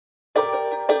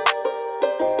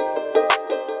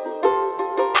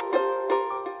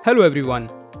Hello everyone.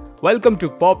 Welcome to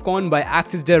Popcorn by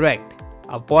Axis Direct,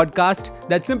 a podcast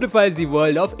that simplifies the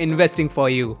world of investing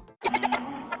for you.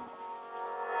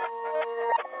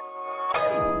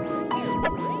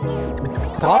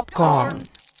 Popcorn.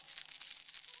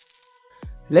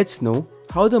 Let's know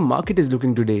how the market is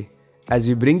looking today as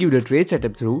we bring you the trade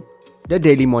setup through the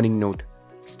daily morning note.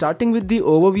 Starting with the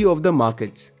overview of the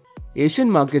markets.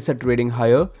 Asian markets are trading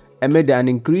higher amid an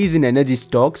increase in energy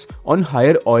stocks on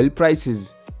higher oil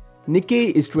prices.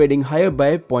 Nikkei is trading higher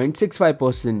by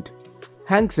 0.65%.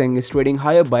 Hang Seng is trading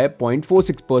higher by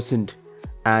 0.46%.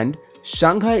 And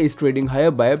Shanghai is trading higher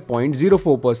by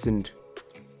 0.04%.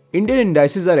 Indian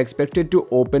indices are expected to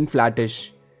open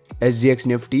flattish. SGX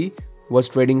Nifty was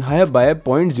trading higher by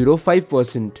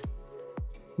 0.05%.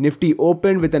 Nifty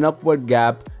opened with an upward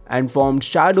gap and formed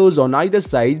shadows on either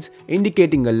sides,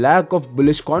 indicating a lack of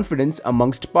bullish confidence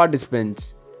amongst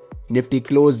participants. Nifty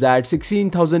closed at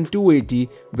 16,280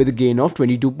 with a gain of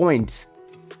 22 points.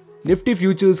 Nifty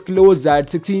futures closed at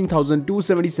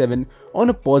 16,277 on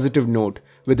a positive note,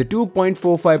 with a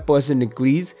 2.45%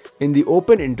 increase in the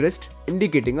open interest,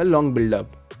 indicating a long build-up.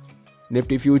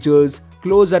 Nifty futures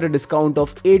closed at a discount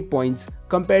of 8 points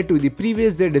compared to the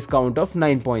previous day discount of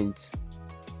 9 points.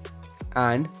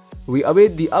 And we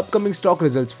await the upcoming stock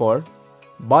results for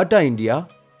Bata India,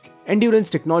 Endurance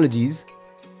Technologies,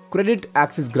 Credit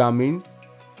Axis Grameen,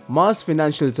 Mars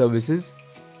Financial Services,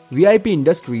 VIP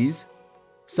Industries,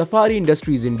 Safari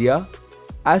Industries India,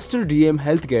 Aster DM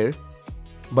Healthcare,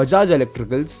 Bajaj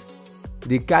Electricals,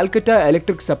 the Calcutta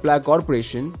Electric Supply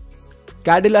Corporation,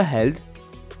 Cadila Health,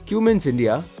 Cummins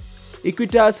India,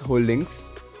 Equitas Holdings,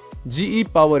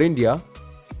 GE Power India,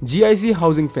 GIC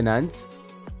Housing Finance,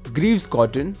 Greaves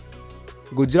Cotton,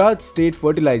 Gujarat State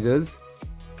Fertilizers,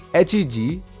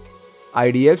 HEG,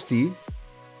 IDFC,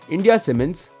 India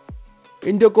Cements,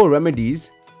 Indoco Remedies,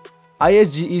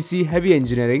 ISGEC Heavy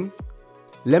Engineering,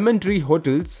 Lemon Tree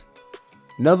Hotels,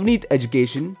 Navneet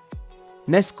Education,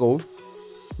 Nesco,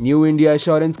 New India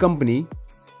Assurance Company,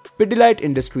 Pidilite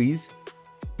Industries,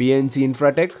 PNC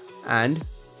Infratech and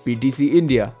PTC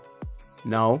India.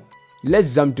 Now,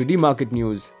 let's jump to the market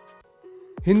news.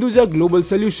 Hinduja Global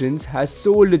Solutions has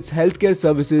sold its healthcare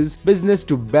services business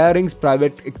to Barings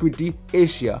Private Equity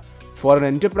Asia for an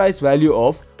enterprise value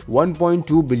of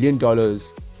 $1.2 billion.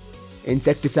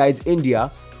 Insecticides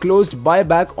India closed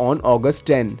buyback on August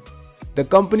 10. The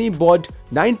company bought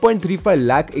 9.35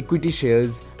 lakh equity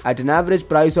shares at an average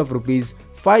price of Rs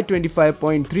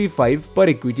 525.35 per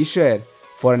equity share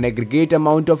for an aggregate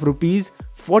amount of Rs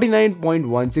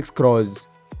 49.16 crores.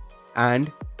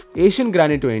 And Asian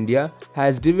Granito India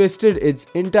has divested its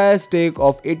entire stake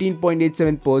of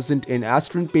 18.87% in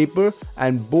Astron Paper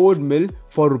and Board Mill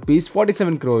for Rs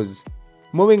 47 crores.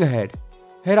 Moving ahead,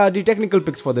 here are the technical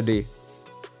picks for the day.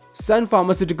 Sun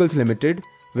Pharmaceuticals Limited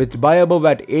with buy above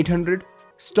at 800,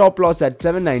 stop loss at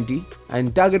 790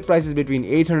 and target prices between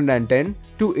 810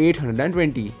 to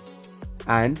 820.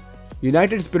 And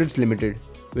United Spirits Limited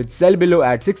with sell below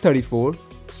at 634,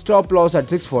 stop loss at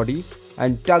 640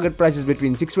 and target prices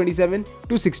between 627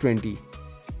 to 620.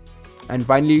 And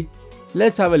finally,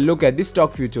 let's have a look at the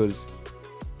stock futures.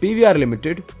 PVR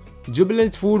Limited,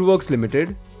 Jubilance Foodworks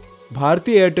Limited,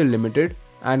 Bharti Airtel Limited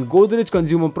and Godrej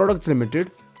Consumer Products Limited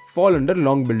fall under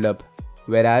long build-up,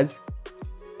 whereas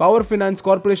Power Finance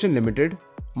Corporation Limited,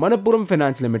 Manappuram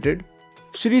Finance Limited,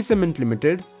 Shree Cement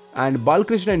Limited and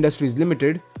Balkrishna Industries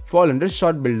Limited fall under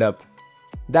short build-up.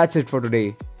 That's it for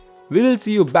today. We will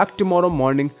see you back tomorrow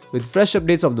morning with fresh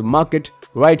updates of the market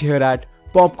right here at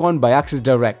Popcorn by Axis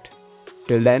Direct.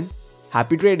 Till then,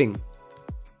 happy trading!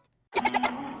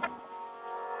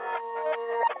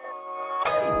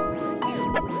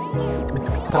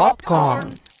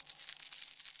 Popcorn.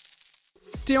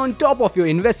 Stay on top of your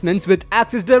investments with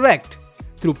Axis Direct.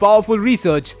 Through powerful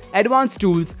research, advanced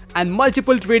tools, and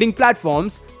multiple trading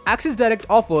platforms, Axis Direct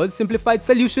offers simplified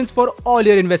solutions for all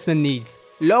your investment needs.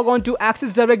 Log on to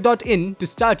axisdirect.in to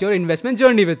start your investment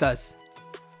journey with us.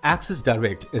 Axis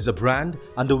Direct is a brand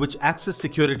under which Axis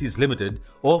Securities Limited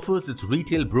offers its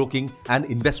retail broking and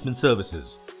investment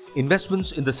services.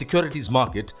 Investments in the securities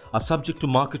market are subject to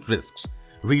market risks.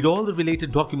 Read all the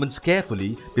related documents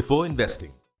carefully before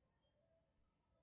investing.